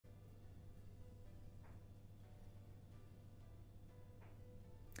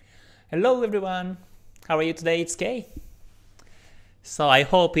Hello everyone, how are you today? It's Kei. So I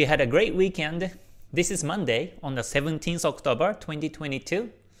hope you had a great weekend. This is Monday on the 17th October 2022.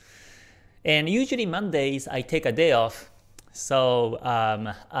 And usually Mondays I take a day off. So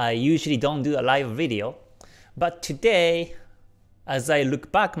I usually don't do a live video. But today, as I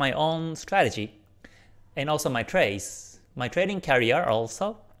look back my own strategy and also my trades, my trading career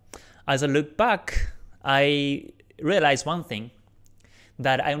also, as I look back, I realized one thing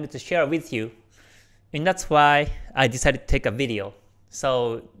that I wanted to share with you, and that's why I decided to take a video.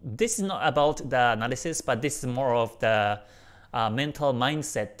 So this is not about the analysis, but this is more of the mental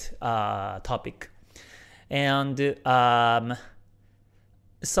mindset topic. And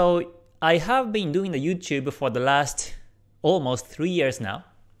so I have been doing the YouTube for the last almost 3 years now.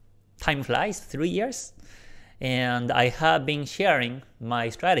 Time flies, 3 years. And I have been sharing my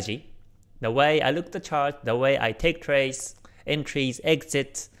strategy, the way I look at the chart, the way I take trades, entries,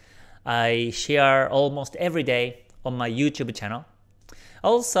 exits. I share almost every day on my YouTube channel.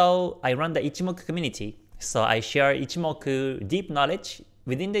 Also, I run the Ichimoku community, so I share Ichimoku deep knowledge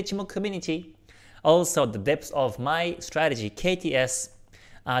within the Ichimoku community. Also, the depth of my strategy, KTS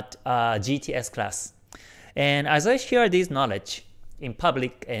at GTS class. And as I share this knowledge in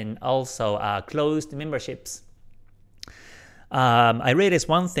public and also closed memberships, I realized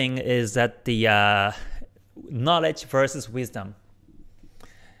one thing is that the knowledge versus wisdom.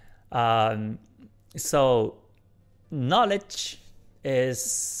 So knowledge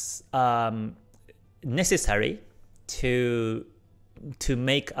is necessary to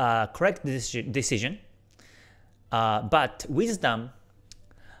make a correct decision, but wisdom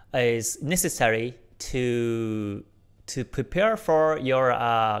is necessary to prepare for your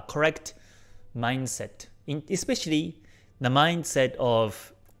correct mindset, especially the mindset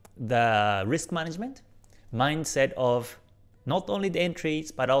of the risk management, mindset of not only the entries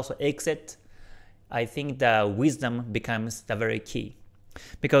but also exit. I think the wisdom becomes the very key,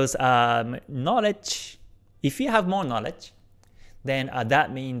 because knowledge, if you have more knowledge, then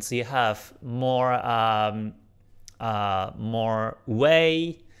that means you have more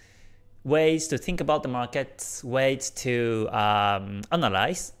ways to think about the markets, ways to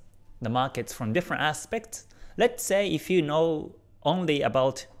analyze the markets from different aspects. Let's say if you know only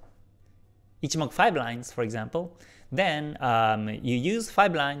about Ichimoku 5 lines, for example, then you use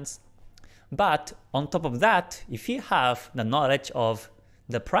 5 lines. But on top of that, if you have the knowledge of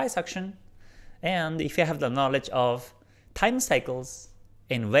the price action, and if you have the knowledge of time cycles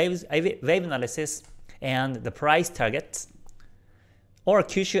and wave analysis and the price targets, or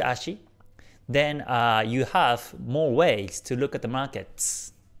Kyushu Ashi, then you have more ways to look at the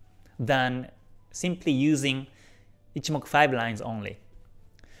markets than simply using Ichimoku 5 lines only.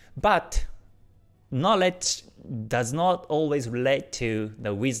 But knowledge does not always relate to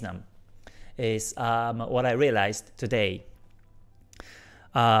the wisdom, is what I realized today.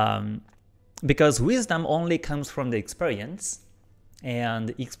 Because wisdom only comes from the experience, and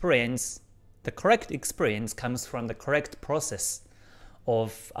the correct experience comes from the correct process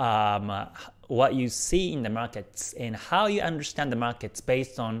of what you see in the markets and how you understand the markets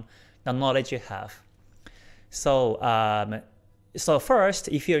based on the knowledge you have. So, so first,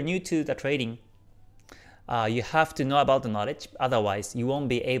 if you're new to the trading, you have to know about the knowledge, otherwise you won't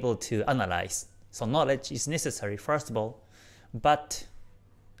be able to analyze. So knowledge is necessary first of all, but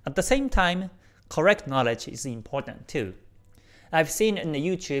at the same time, correct knowledge is important too. I've seen in the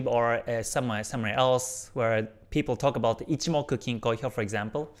YouTube or somewhere else where people talk about Ichimoku Kinko Hyo, for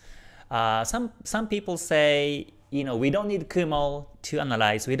example. Some people say, we don't need Kumo to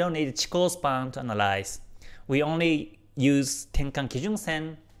analyze, we don't need Chikou span to analyze. We only use Tenkan Kijun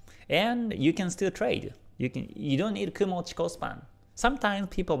Sen and you can still trade. You don't need Kumo Chikou span. Sometimes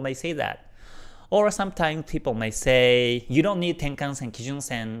people may say that. Or sometimes people may say, you don't need Tenkan Sen, Kijun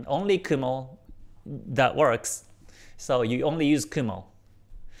Sen, only Kumo that works. So you only use Kumo.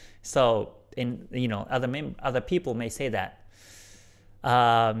 So, other people may say that.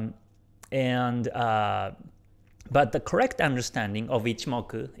 But the correct understanding of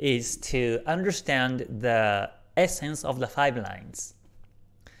Ichimoku is to understand the essence of the 5 lines.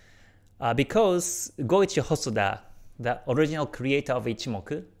 Because Goichi Hosoda, the original creator of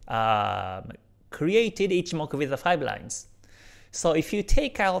Ichimoku, created Ichimoku with the 5 lines. So if you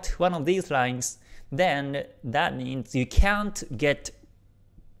take out one of these lines, then that means you can't get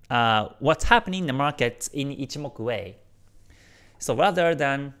what's happening in the markets in Ichimoku way. So rather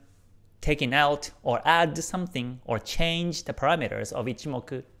than taking out or add something or change the parameters of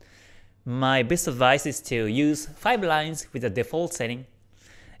Ichimoku, my best advice is to use 5 lines with the default setting.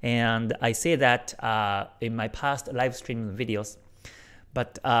 And I say that in my past live stream videos.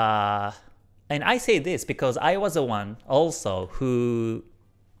 But and I say this because I was the one also who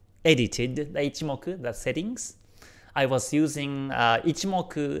edited the Ichimoku, the settings. I was using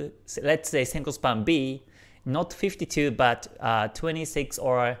Ichimoku, let's say Senko span B, not 52 but 26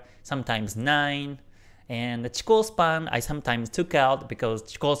 or sometimes 9. And the Chikou span I sometimes took out because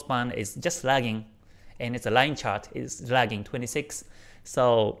Chikou span is just lagging and it's a line chart is lagging 26.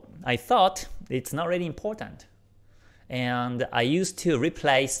 So I thought it's not really important. And I used to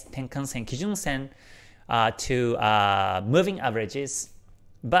replace Tenkan-sen, Kijun-sen to moving averages,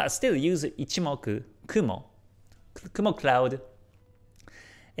 but still use Ichimoku, Kumo cloud,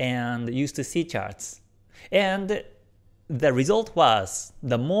 and used to see charts. And the result was,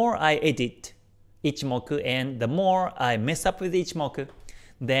 the more I edit Ichimoku and the more I mess up with Ichimoku,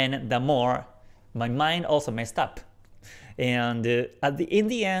 then the more my mind also messed up. And in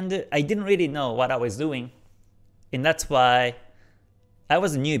the end, I didn't really know what I was doing. And that's why I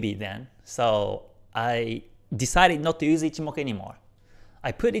was a newbie then. So I decided not to use Ichimoku anymore.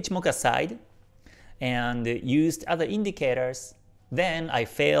 I put Ichimoku aside and used other indicators. Then I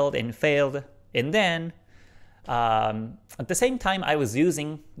failed. And then at the same time, I was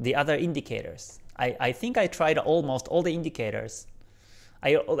using the other indicators. I think I tried almost all the indicators.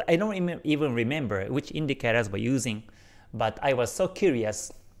 I don't even remember which indicators we're using, but I was so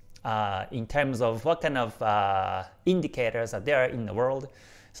curious in terms of what kind of indicators are there in the world.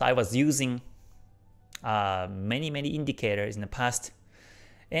 So I was using many indicators in the past,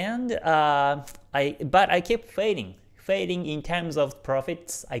 and but I kept failing in terms of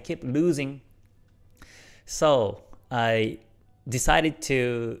profits. I kept losing. So I decided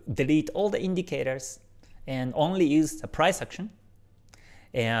to delete all the indicators and only use the price action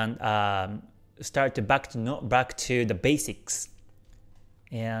and start to back to the basics.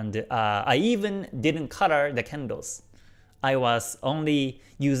 And I even didn't color the candles. I was only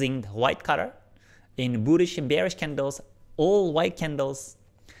using the white color in bullish and bearish candles, all white candles.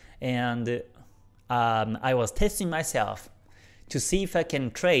 And I was testing myself to see if I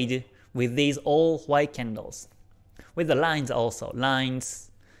can trade with these all white candles. With the lines also, lines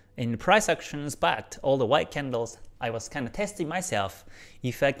in price actions, but all the white candles, I was kind of testing myself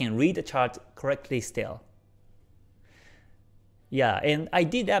if I can read the chart correctly still. Yeah, and I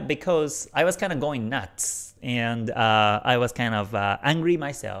did that because I was kind of going nuts, and I was kind of angry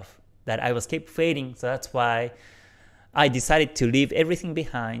myself that I was kept fading. So that's why I decided to leave everything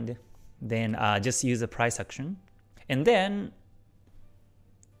behind, then just use the price action. And then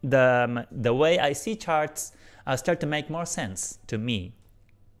the way I see charts start to make more sense to me.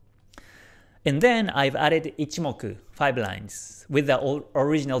 And then I've added Ichimoku 5 lines with the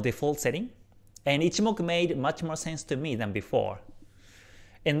original default setting. And Ichimoku made much more sense to me than before.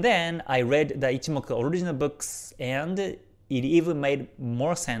 And then I read the Ichimoku original books, and it even made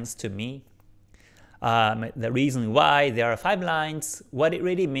more sense to me. The reason why there are 5 lines, what it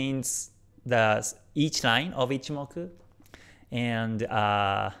really means, each line of Ichimoku. And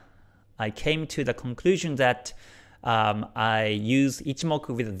I came to the conclusion that I use Ichimoku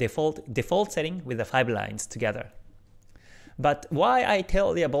with the default setting with the 5 lines together. But why I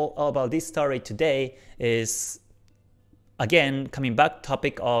tell you about this story today is, again, coming back to the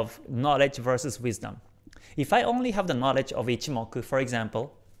topic of knowledge versus wisdom. If I only have the knowledge of Ichimoku, for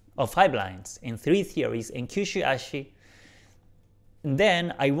example, of 5 lines and 3 theories in Kyushu Ashi,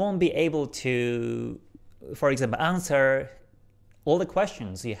 then I won't be able to, for example, answer all the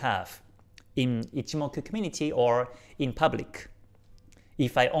questions you have in Ichimoku community or in public.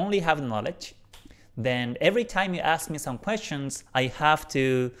 If I only have the knowledge, then every time you ask me some questions, I have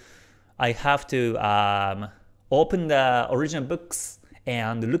to open the original books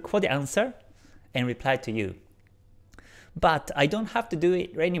and look for the answer and reply to you. But I don't have to do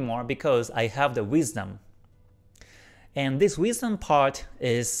it anymore because I have the wisdom. And this wisdom part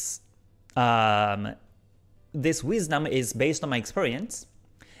is this wisdom is based on my experience,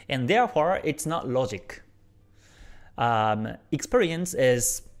 and therefore it's not logic. Experience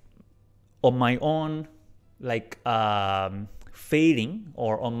is on my own, like failing,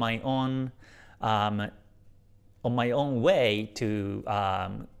 or on my own way to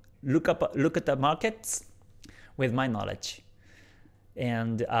look at the markets with my knowledge,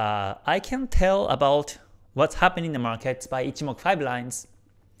 and I can tell about what's happening in the markets by Ichimoku 5 lines,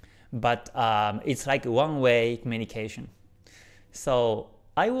 but it's like one-way communication. So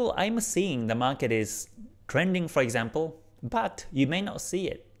I'm seeing the market is trending, for example, but you may not see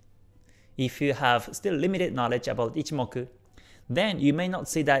it. If you have still limited knowledge about Ichimoku, then you may not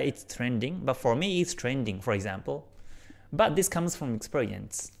see that it's trending, but for me it's trending, for example. But this comes from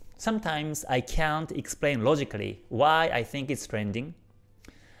experience. Sometimes I can't explain logically why I think it's trending,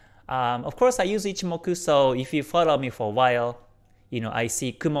 Of course, I use Ichimoku, so if you follow me for a while, I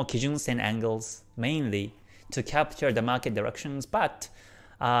see Kumo Kijun-sen angles mainly to capture the market directions, but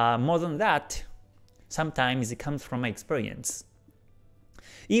more than that, sometimes it comes from my experience.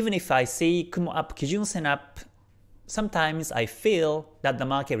 Even if I see Kumo up, Kijun-sen up, sometimes I feel that the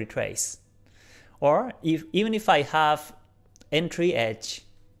market retrace. Or even if I have entry edge,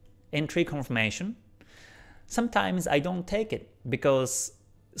 entry confirmation, sometimes I don't take it because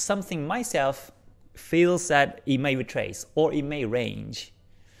something myself feels that it may retrace or it may range.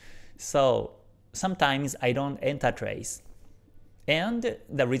 So sometimes I don't enter trades. And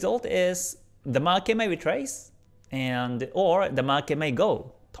the result is the market may retrace or the market may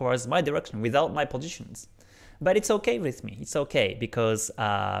go towards my direction without my positions. But it's okay with me. It's okay because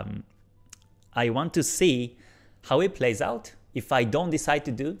I want to see how it plays out if I don't decide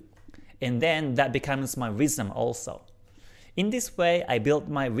to do, and then that becomes my wisdom also. In this way, I build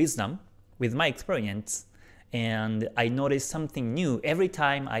my wisdom with my experience, and I notice something new every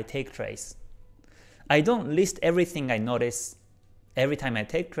time I take trades. I don't list everything I notice every time I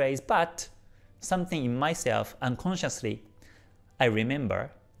take trades, but something in myself unconsciously, I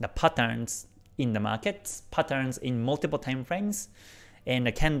remember the patterns in the markets, patterns in multiple time frames, and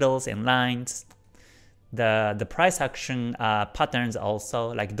the candles and lines, the price action patterns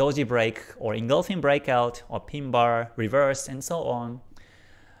also, like doji break or engulfing breakout or pin bar, reverse, and so on.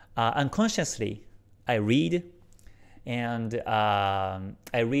 Unconsciously, I read and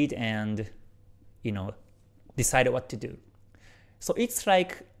decide what to do. So it's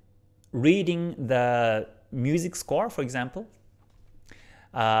like reading the music score, for example.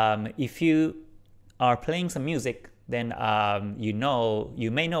 If you are playing some music, then you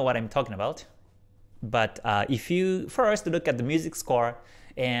may know what I'm talking about. But if you first look at the music score,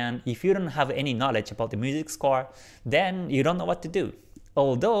 and if you don't have any knowledge about the music score, then you don't know what to do.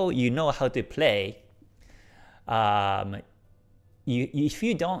 Although you know how to play, if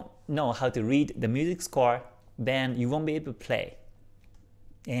you don't know how to read the music score, then you won't be able to play.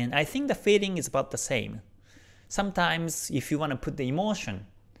 And I think the feeling is about the same. Sometimes if you want to put the emotion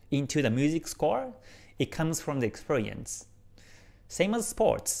into the music score, it comes from the experience. Same as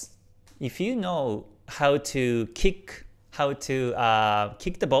sports. If you know how to kick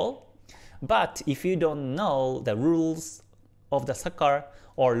the ball, but if you don't know the rules of the soccer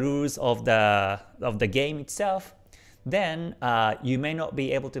or rules of the game itself, then you may not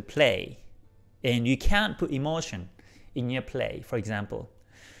be able to play, and you can't put emotion in your play, for example.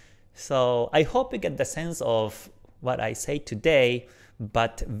 So I hope you get the sense of what I say today,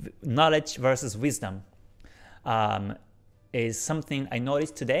 but knowledge versus wisdom is something I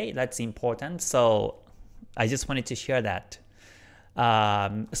noticed today that's important, so I just wanted to share that.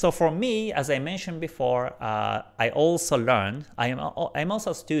 So for me, as I mentioned before, I also learn, I'm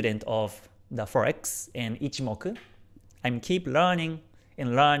also a student of the Forex and Ichimoku. I'm keep learning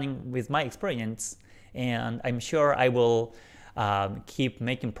and learning with my experience, and I'm sure I will keep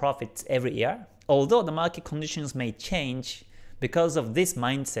making profits every year. Although the market conditions may change, because of this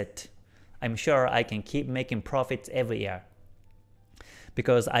mindset, I'm sure I can keep making profits every year,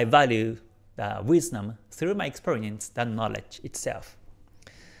 because I value wisdom through my experience than knowledge itself.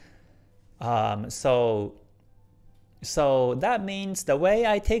 So that means the way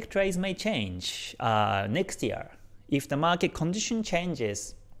I take trades may change next year. If the market condition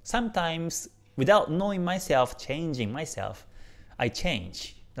changes, sometimes without knowing myself, changing myself, I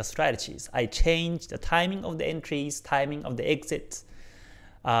change the strategies. I change the timing of the entries, timing of the exits.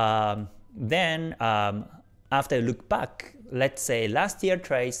 Then after I look back, let's say last year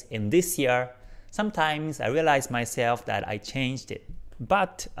trades and this year, sometimes I realize myself that I changed it.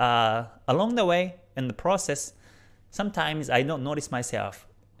 But along the way in the process, sometimes I don't notice myself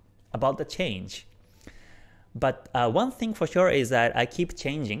about the change. But one thing for sure is that I keep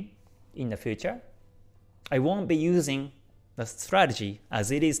changing in the future. I won't be using the strategy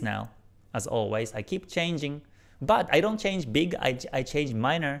as it is now, as always. I keep changing, but I don't change big, I change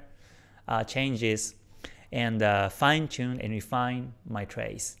minor changes and fine-tune and refine my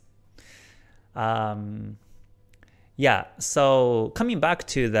trades. Yeah, so coming back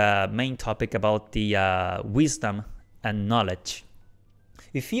to the main topic about the wisdom and knowledge.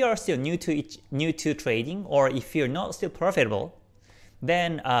 If you are still new to trading, or if you're not still profitable,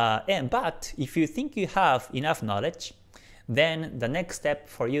 then but if you think you have enough knowledge, then the next step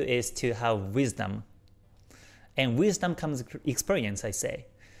for you is to have wisdom. And wisdom comes experience, I say.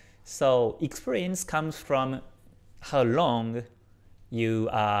 So experience comes from how long you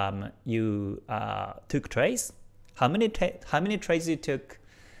took trades, how many trades you took,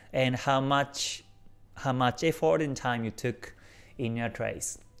 and how much effort and time you took in your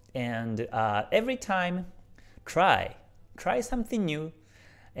trades. and every time try something new,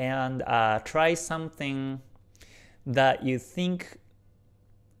 and try something that you think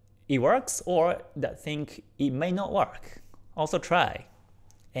it works or that think it may not work. Also try.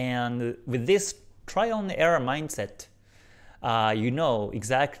 And with this trial and error mindset, you know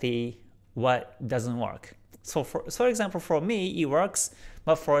exactly what doesn't work. So for example, for me, it works,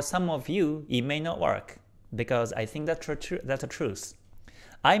 but for some of you, it may not work, because I think that's the truth.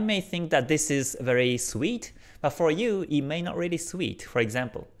 I may think that this is very sweet, but for you, it may not really sweet, for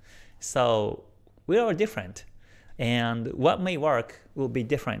example. So we are different, and what may work will be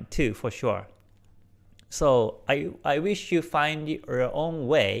different too, for sure. So I wish you find your own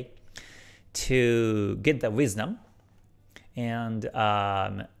way to get the wisdom, and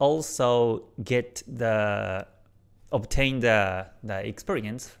also obtain the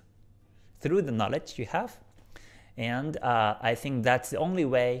experience through the knowledge you have. And I think that's the only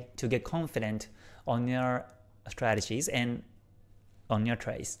way to get confident on your strategies and on your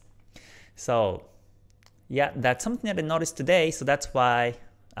trades. So yeah, that's something that I noticed today, so that's why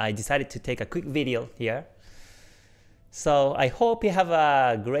I decided to take a quick video here. So I hope you have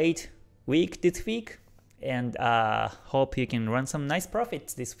a great week this week, and hope you can run some nice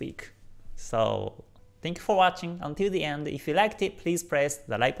profits this week. So thank you for watching until the end. If you liked it, please press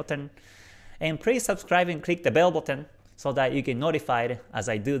the like button, and please subscribe and click the bell button so that you get notified as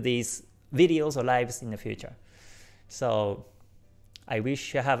I do these videos or lives in the future. So I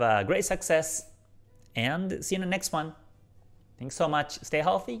wish you have a great success, and see you in the next one. Thanks so much. Stay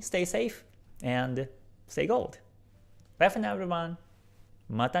healthy, stay safe, and stay gold. Bye for now, everyone.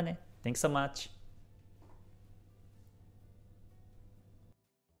 Mata ne. Thanks so much.